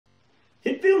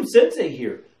Hitfilm Sensei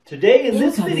here. Today in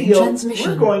this video,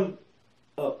 we're going...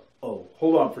 oh,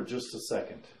 hold on for just a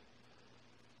second.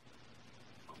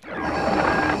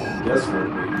 Yes,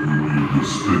 Lord.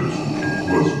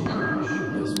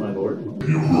 Yes, my Lord. The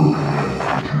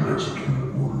Hologram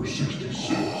executed Order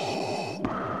 66.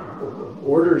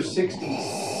 Order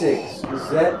 66. Is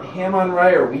that ham on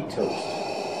rye or wheat toast?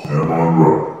 Ham on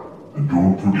rye. And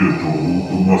don't forget to hold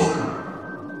the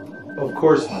mustard. Of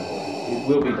course, my Lord. It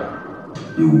will be done.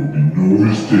 There will be no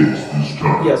mistakes this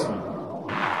time. Yes, my Lord.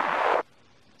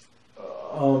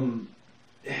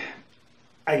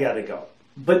 I gotta go.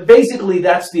 But basically,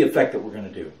 that's the effect that we're going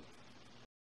to do.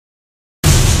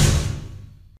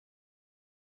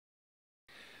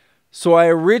 So I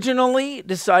originally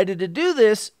decided to do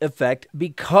this effect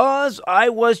because I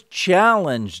was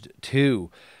challenged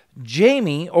to.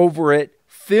 Jamie over at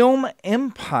Film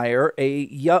Empire,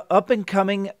 a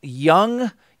up-and-coming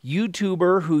young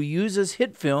YouTuber who uses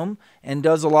Hitfilm and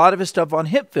does a lot of his stuff on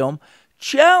Hitfilm,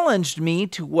 challenged me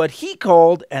to what he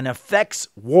called an effects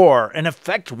war, an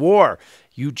effect war.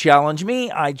 You challenge me,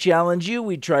 I challenge you.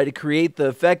 We try to create the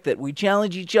effect that we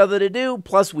challenge each other to do,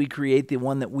 plus we create the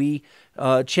one that we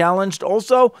challenged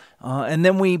also, and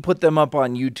then we put them up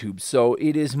on YouTube. So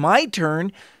it is my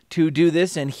turn to do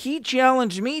this, and he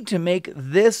challenged me to make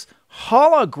this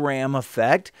hologram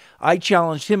effect. I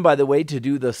challenged him, by the way, to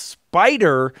do the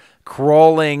spider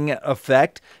crawling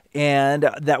effect, and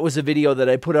that was a video that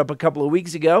I put up a couple of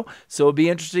weeks ago, so it'll be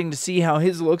interesting to see how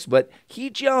his looks, but he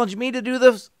challenged me to do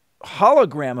the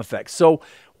hologram effect. So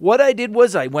what I did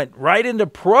was I went right into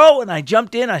Pro, and I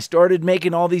jumped in. I started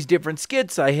making all these different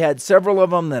skits. I had several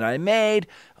of them that I made,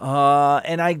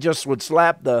 and I just would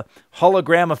slap the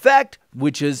hologram effect,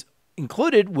 which is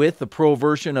included with the Pro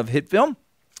version of Hitfilm,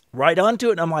 right onto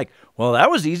it. And I'm like, well, that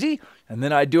was easy. And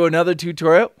then I do another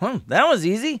tutorial. That was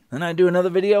easy. Then I do another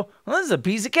video. Well, this is a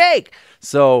piece of cake.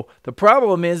 So the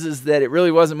problem is that it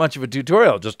really wasn't much of a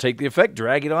tutorial. Just take the effect,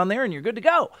 drag it on there, and you're good to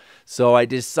go. So I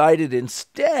decided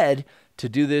instead to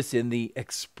do this in the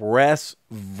Express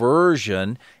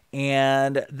version.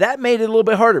 And that made it a little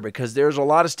bit harder because there's a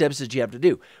lot of steps that you have to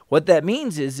do. What that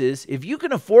means is if you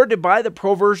can afford to buy the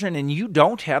Pro version and you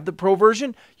don't have the Pro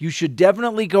version, you should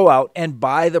definitely go out and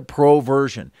buy the Pro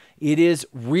version. It is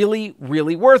really,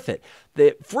 really worth it.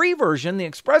 The free version, the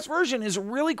Express version, is a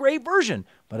really great version.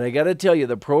 But I got to tell you,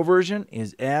 the Pro version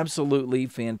is absolutely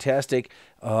fantastic.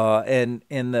 And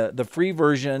the free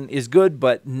version is good,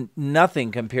 but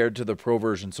nothing compared to the Pro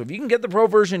version. So if you can get the Pro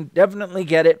version, definitely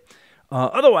get it.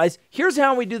 Otherwise, here's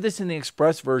how we do this in the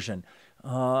Express version.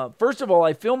 First of all,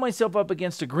 I film myself up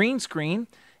against a green screen,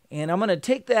 and I'm going to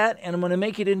take that and I'm going to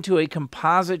make it into a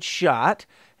composite shot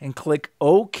and click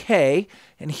OK.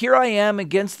 And here I am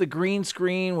against the green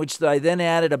screen, which I then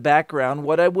added a background.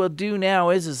 What I will do now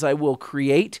is I will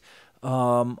create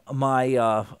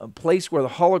my place where the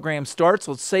hologram starts.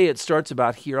 Let's say it starts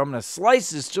about here. I'm going to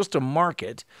slice this just to mark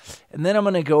it, and then I'm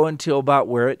going to go until about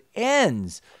where it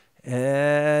ends.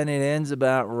 And it ends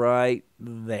about right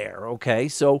there. Okay,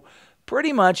 so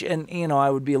pretty much, and you know,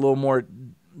 I would be a little more,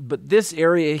 but this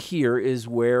area here is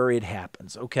where it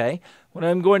happens. Okay, what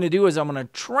I'm going to do is I'm going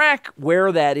to track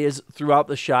where that is throughout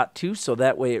the shot too, so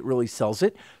that way it really sells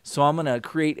it. So I'm going to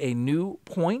create a new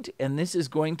point, and this is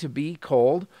going to be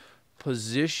called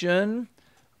position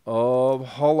of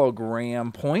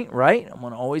hologram point, right? I'm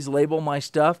going to always label my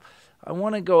stuff. I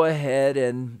want to go ahead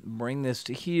and bring this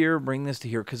to here,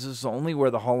 because this is only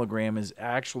where the hologram is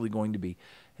actually going to be.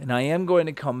 And I am going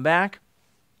to come back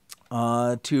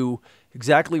to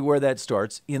exactly where that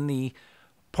starts. In the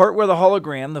part where the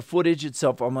hologram, the footage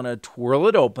itself, I'm going to twirl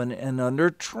it open, and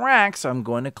under Tracks, I'm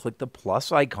going to click the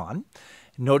plus icon.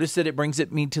 Notice that it brings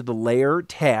me to the Layer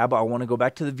tab. I want to go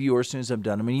back to the viewer as soon as I'm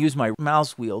done. I'm going to use my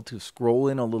mouse wheel to scroll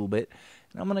in a little bit.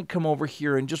 And I'm going to come over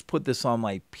here and just put this on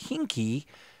my pinky.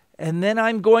 And then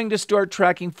I'm going to start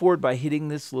tracking forward by hitting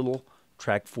this little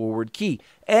track forward key.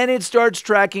 And it starts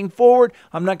tracking forward.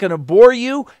 I'm not going to bore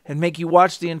you and make you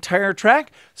watch the entire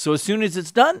track. So as soon as it's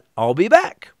done, I'll be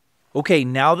back. Okay,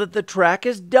 now that the track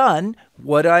is done,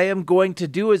 what I am going to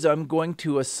do is I'm going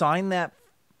to assign that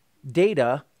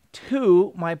data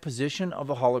to my position of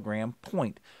the hologram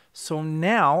point. So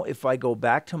now if I go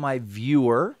back to my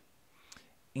viewer,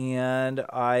 and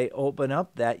I open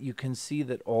up that, you can see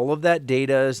that all of that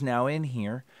data is now in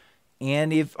here.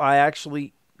 And if I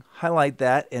actually highlight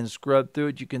that and scrub through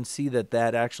it, you can see that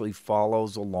that actually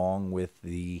follows along with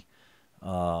the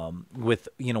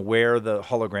where the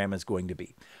hologram is going to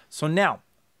be. So now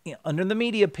under the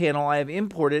media panel, I have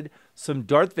imported some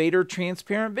Darth Vader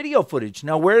transparent video footage.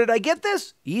 Now, where did I get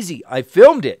this? Easy. I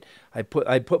filmed it.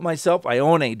 I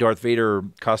own a Darth Vader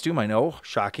costume. I know,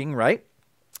 shocking, right?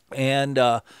 And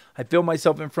I filmed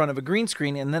myself in front of a green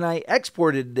screen, and then I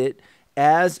exported it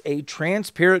as a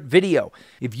transparent video.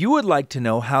 If you would like to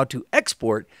know how to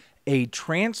export a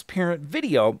transparent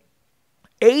video,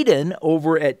 Aiden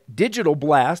over at Digital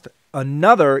Blast,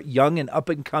 another young and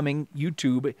up-and-coming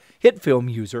YouTube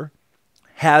Hitfilm user,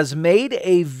 has made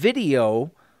a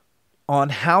video on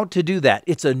how to do that.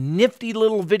 It's a nifty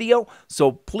little video,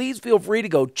 so please feel free to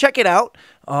go check it out.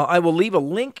 I will leave a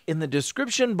link in the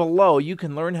description below. You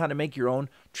can learn how to make your own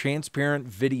transparent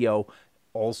video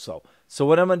also. So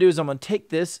what I'm going to do is I'm going to take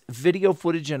this video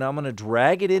footage and I'm going to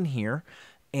drag it in here.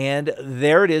 And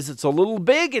there it is. It's a little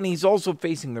big, and he's also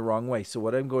facing the wrong way. So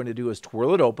what I'm going to do is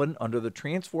twirl it open under the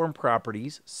Transform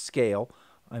Properties scale.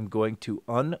 I'm going to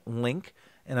unlink,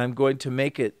 and I'm going to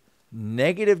make it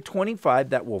 -25.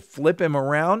 That will flip him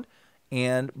around,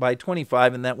 and by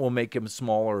 25, and that will make him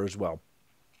smaller as well.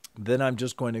 Then I'm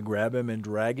just going to grab him and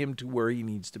drag him to where he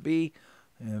needs to be,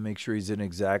 and make sure he's in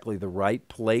exactly the right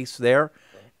place there.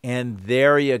 And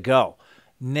there you go.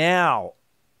 Now,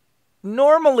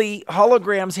 normally,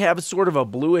 holograms have sort of a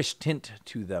bluish tint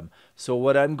to them. So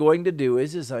what I'm going to do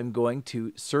is I'm going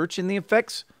to search in the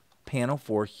effects panel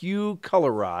for Hue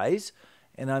Colorize,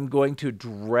 and I'm going to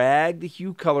drag the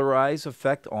Hue Colorize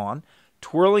effect on.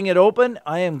 Twirling it open,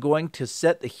 I am going to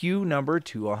set the hue number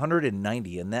to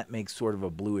 190, and that makes sort of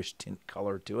a bluish tint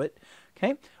color to it.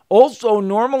 Okay. Also,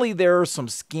 normally there are some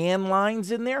scan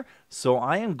lines in there, so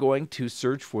I am going to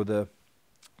search for the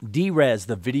D-Res,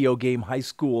 the video game high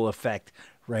school effect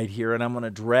right here, and I'm going to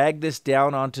drag this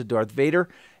down onto Darth Vader,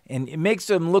 and it makes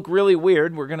him look really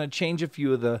weird. We're going to change a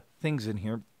few of the things in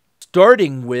here.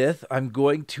 Starting with, I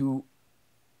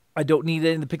don't need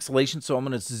any of the pixelation, so I'm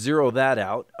going to zero that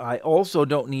out. I also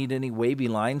don't need any wavy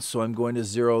lines, so I'm going to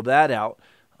zero that out.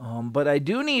 But I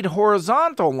do need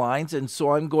horizontal lines, and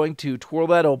so I'm going to twirl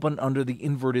that open under the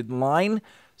inverted line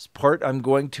part. I'm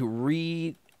going to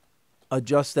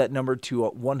readjust that number to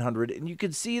 100, and you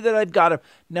can see that I've got a...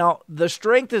 Now, the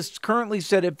strength is currently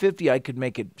set at 50. I could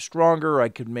make it stronger. I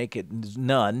could make it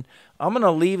none. I'm going to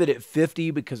leave it at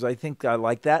 50 because I think I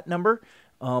like that number.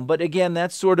 But again,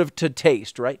 that's sort of to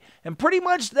taste, right? And pretty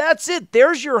much that's it.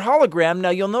 There's your hologram. Now,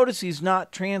 you'll notice he's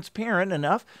not transparent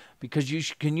enough because you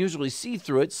can usually see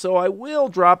through it. So I will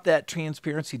drop that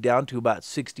transparency down to about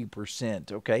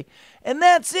 60%, okay? And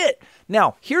that's it.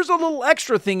 Now, here's a little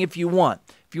extra thing if you want.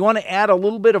 If you want to add a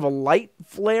little bit of a light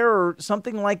flare or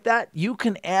something like that, you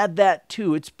can add that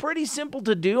too. It's pretty simple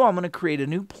to do. I'm going to create a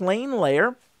new plane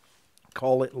layer,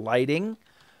 call it lighting,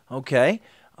 okay?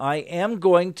 I am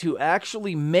going to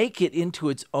actually make it into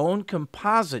its own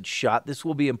composite shot. This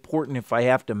will be important if I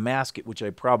have to mask it, which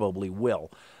I probably will.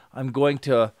 I'm going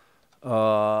to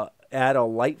add a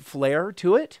light flare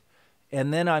to it,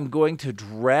 and then I'm going to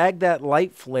drag that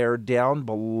light flare down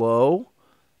below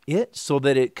it so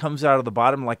that it comes out of the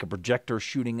bottom like a projector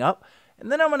shooting up.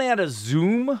 And then I'm going to add a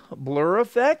zoom blur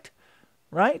effect,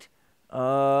 right?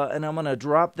 And I'm going to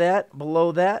drop that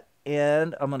below that,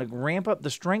 and I'm going to ramp up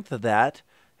the strength of that.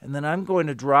 And then I'm going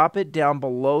to drop it down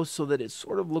below so that it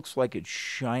sort of looks like it's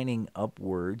shining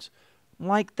upwards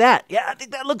like that. Yeah, I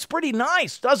think that looks pretty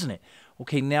nice, doesn't it?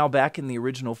 Okay, now back in the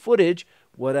original footage,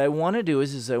 what I want to do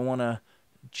is I want to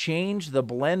change the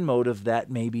blend mode of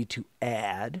that maybe to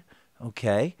add,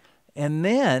 okay? And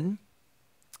then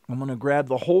I'm going to grab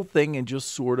the whole thing and just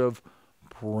sort of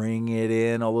bring it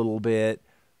in a little bit,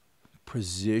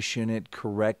 position it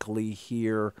correctly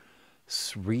here,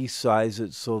 resize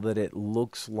it so that it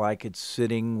looks like it's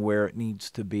sitting where it needs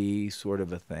to be, sort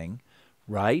of a thing,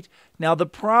 right? Now, the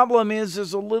problem is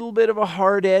there's a little bit of a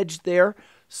hard edge there.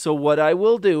 So what I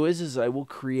will do is I will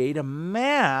create a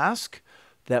mask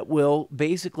that will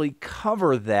basically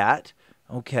cover that,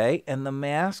 okay? And the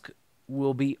mask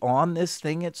will be on this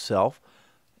thing itself.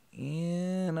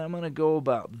 And I'm going to go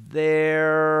about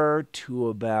there to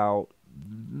about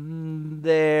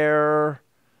there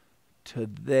to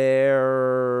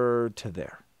there to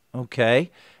there, okay?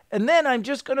 And then I'm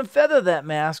just going to feather that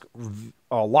mask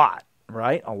a lot,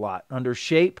 right? A lot. Under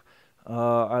shape,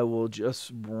 I will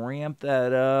just ramp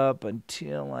that up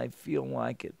until I feel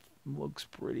like it looks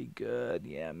pretty good.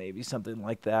 Yeah, maybe something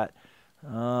like that.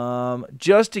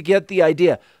 Just to get the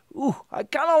idea. Ooh, I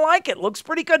kind of like it. Looks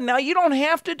pretty good. Now, you don't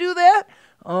have to do that,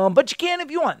 but you can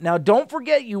if you want. Now, don't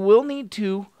forget, you will need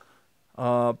to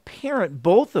parent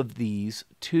both of these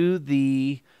to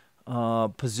the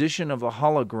position of a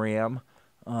hologram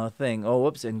thing. Oh,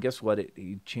 whoops! And guess what?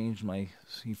 He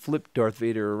flipped Darth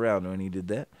Vader around when he did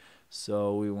that.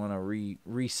 So we want to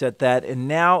reset that, and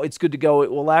now it's good to go.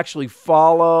 It will actually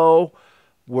follow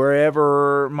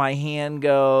wherever my hand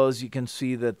goes. You can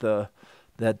see that the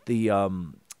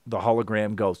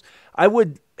hologram goes. I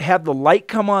would have the light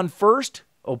come on first,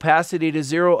 opacity to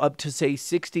 0 up to say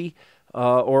 60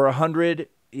 or 100.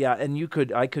 Yeah, and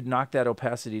I could knock that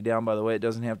opacity down. By the way, it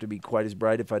doesn't have to be quite as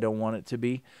bright if I don't want it to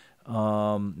be.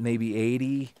 Maybe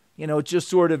 80. It just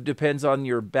sort of depends on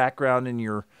your background and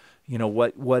your,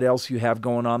 what else you have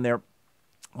going on there.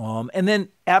 And then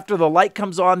after the light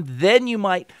comes on, then you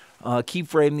might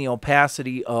keyframe the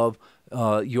opacity of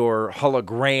your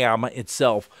hologram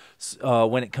itself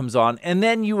when it comes on. And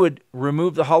then you would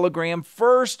remove the hologram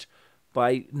first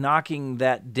by knocking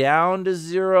that down to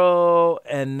 0,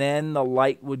 and then the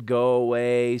light would go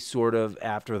away sort of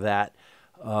after that,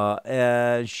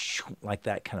 like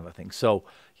that kind of a thing. So,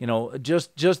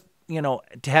 just to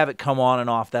have it come on and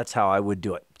off, that's how I would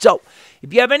do it. So,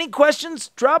 if you have any questions,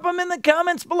 drop them in the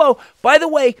comments below. By the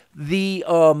way, the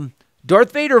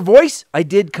Darth Vader voice, I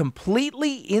did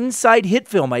completely inside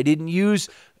Hitfilm. I didn't use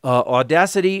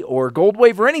Audacity or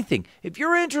Goldwave or anything. If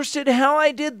you're interested in how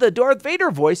I did the Darth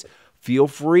Vader voice, feel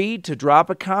free to drop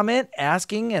a comment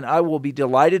asking, and I will be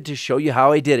delighted to show you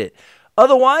how I did it.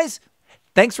 Otherwise,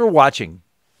 thanks for watching.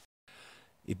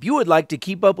 If you would like to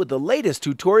keep up with the latest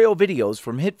tutorial videos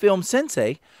from Hitfilm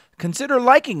Sensei, consider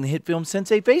liking the Hitfilm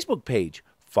Sensei Facebook page,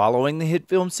 following the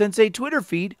Hitfilm Sensei Twitter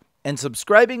feed, and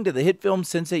subscribing to the Hitfilm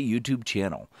Sensei YouTube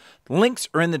channel. The links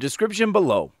are in the description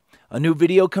below. A new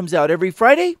video comes out every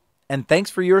Friday, and thanks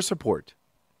for your support.